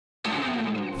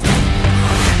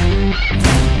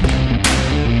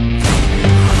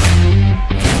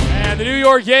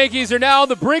York Yankees are now on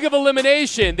the brink of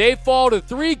elimination. They fall to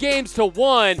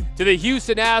 3-1 to the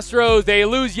Houston Astros. They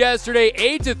lose yesterday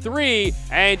 8-3,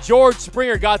 and George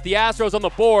Springer got the Astros on the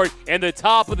board in the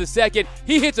top of the second.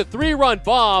 He hits a 3-run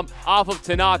bomb off of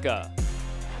Tanaka.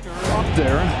 Up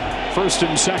there, first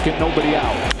and second, nobody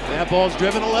out. That ball's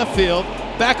driven to left field.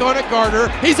 Back on it, Gardner.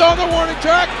 He's on the warning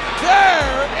track.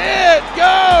 There it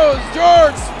goes,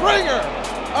 George Springer.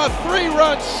 A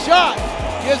 3-run shot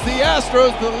gives the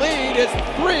Astros the lead. It's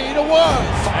 3-1.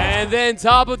 And then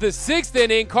top of the 6th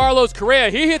inning, Carlos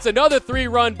Correa, he hits another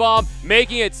 3-run bomb,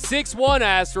 making it 6-1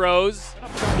 Astros.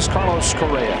 Comes Carlos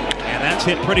Correa. And that's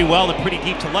hit pretty well and pretty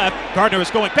deep to left. Gardner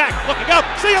is going back, looking up.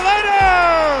 See you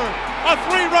later! A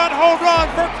 3-run home run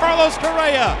for Carlos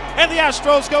Correa. And the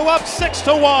Astros go up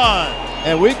 6-1.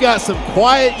 And we've got some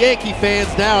quiet Yankee fans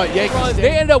now at Yankee Stadium.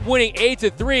 They ended up winning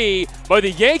 8-3, but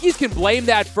the Yankees can blame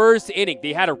that first inning.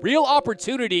 They had a real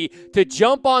opportunity to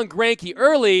jump on Greinke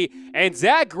early, and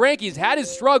Zach Greinke's had his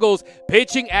struggles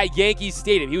pitching at Yankee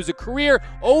Stadium. He was a career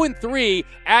 0-3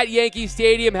 at Yankee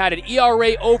Stadium, had an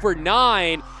ERA over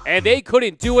 9, and they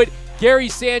couldn't do it. Gary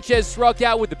Sanchez struck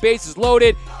out with the bases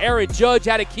loaded. Aaron Judge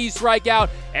had a key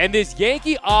strikeout, and this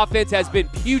Yankee offense has been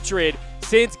putrid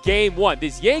since Game 1.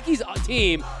 This Yankees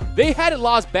team, they hadn't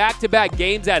lost back-to-back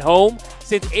games at home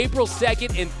since April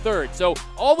 2nd and 3rd. So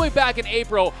all the way back in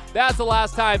April, that's the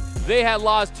last time they had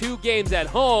lost 2 games at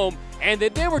home, and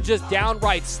then they were just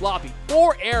downright sloppy.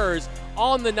 4 errors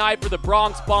on the night for the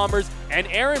Bronx Bombers, and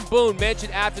Aaron Boone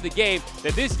mentioned after the game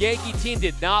that this Yankee team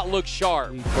did not look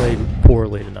sharp. We played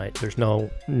poorly tonight. There's no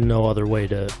other way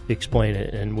to explain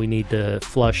it, and we need to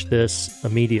flush this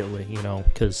immediately,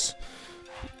 because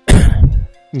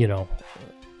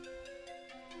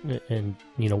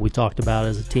we talked about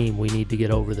as a team, we need to get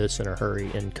over this in a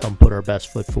hurry and come put our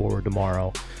best foot forward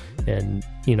tomorrow. And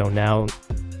now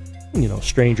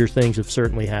stranger things have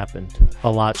certainly happened,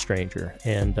 a lot stranger,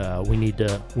 and we need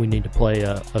to play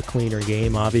a cleaner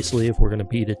game, obviously, if we're going to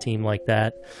beat a team like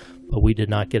that. But we did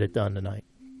not get it done tonight.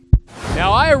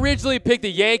 Now, I originally picked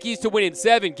the Yankees to win in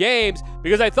 7 games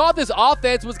because I thought this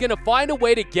offense was going to find a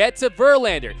way to get to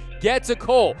Verlander, get to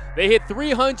Cole. They hit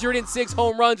 306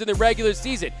 home runs in the regular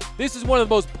season. This is one of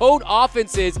the most potent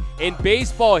offenses in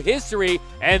baseball history,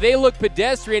 and they look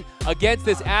pedestrian against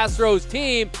this Astros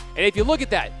team. And if you look at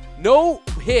that, no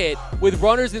hit with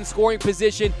runners in scoring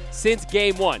position since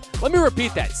Game 1. Let me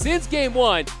repeat that. Since Game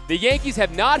 1, the Yankees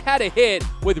have not had a hit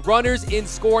with runners in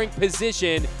scoring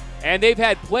position, and they've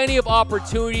had plenty of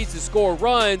opportunities to score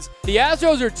runs. The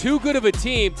Astros are too good of a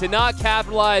team to not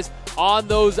capitalize on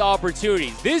those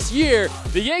opportunities. This year,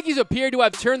 the Yankees appear to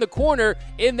have turned the corner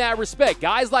in that respect.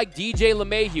 Guys like DJ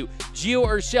LeMahieu, Gio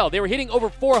Urshela, they were hitting over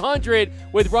 400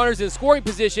 with runners in scoring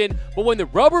position, but when the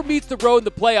rubber meets the road in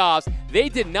the playoffs, they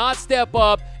did not step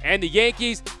up, and the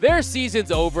Yankees, their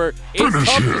season's over. It's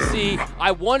tough to see.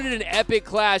 I wanted an epic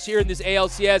clash here in this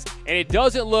ALCS, and it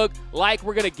doesn't look like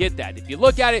we're going to get that. If you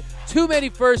look at it, too many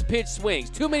first pitch swings,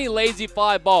 too many lazy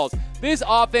fly balls. This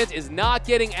offense is not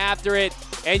getting after it,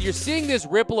 and you're seeing this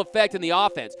ripple effect in the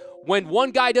offense. When one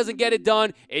guy doesn't get it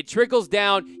done, it trickles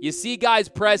down. You see guys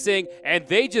pressing, and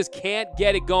they just can't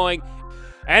get it going.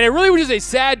 And it really was just a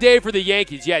sad day for the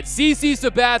Yankees. You had CC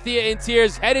Sabathia in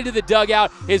tears, headed to the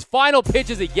dugout. His final pitch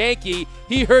as a Yankee,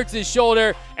 he hurts his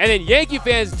shoulder, and then Yankee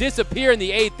fans disappear in the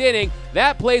 8th inning.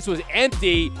 That place was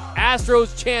empty.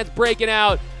 Astros chants breaking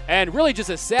out, and really just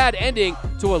a sad ending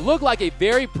to what looked like a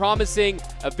very promising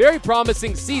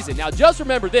season. Now, just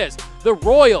remember this. The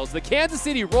Royals, the Kansas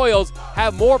City Royals,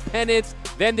 have more pennants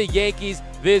than the Yankees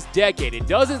this decade. It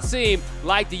doesn't seem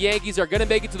like the Yankees are going to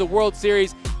make it to the World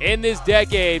Series in this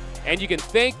decade, and you can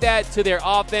thank that to their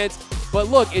offense. But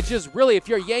look, it's just really, if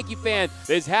you're a Yankee fan,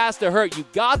 this has to hurt. You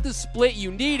got the split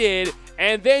you needed,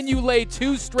 and then you laid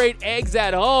 2 straight eggs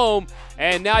at home,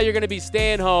 and now you're going to be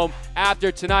staying home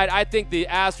after tonight. I think the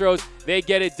Astros, they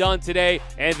get it done today,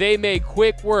 and they make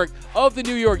quick work of the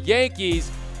New York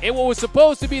Yankees. And what was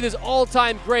supposed to be this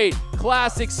all-time great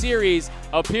classic series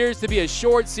appears to be a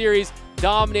short series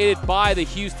dominated by the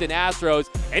Houston Astros.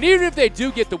 And even if they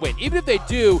do get the win, even if they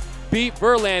do beat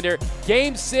Verlander,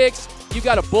 Game 6, you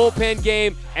got a bullpen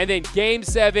game, and then Game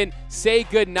 7, say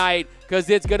goodnight, because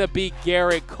it's going to be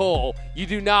Garrett Cole. You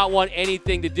do not want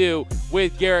anything to do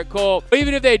with Garrett Cole.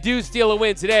 Even if they do steal a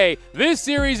win today, this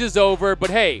series is over.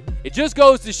 But hey, it just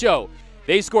goes to show,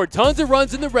 they scored tons of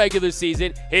runs in the regular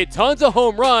season, hit tons of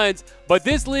home runs, but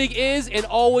this league is and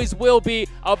always will be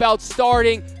about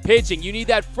starting pitching. You need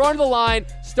that front of the line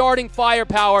starting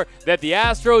firepower that the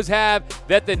Astros have,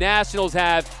 that the Nationals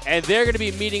have, and they're going to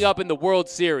be meeting up in the World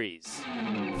Series.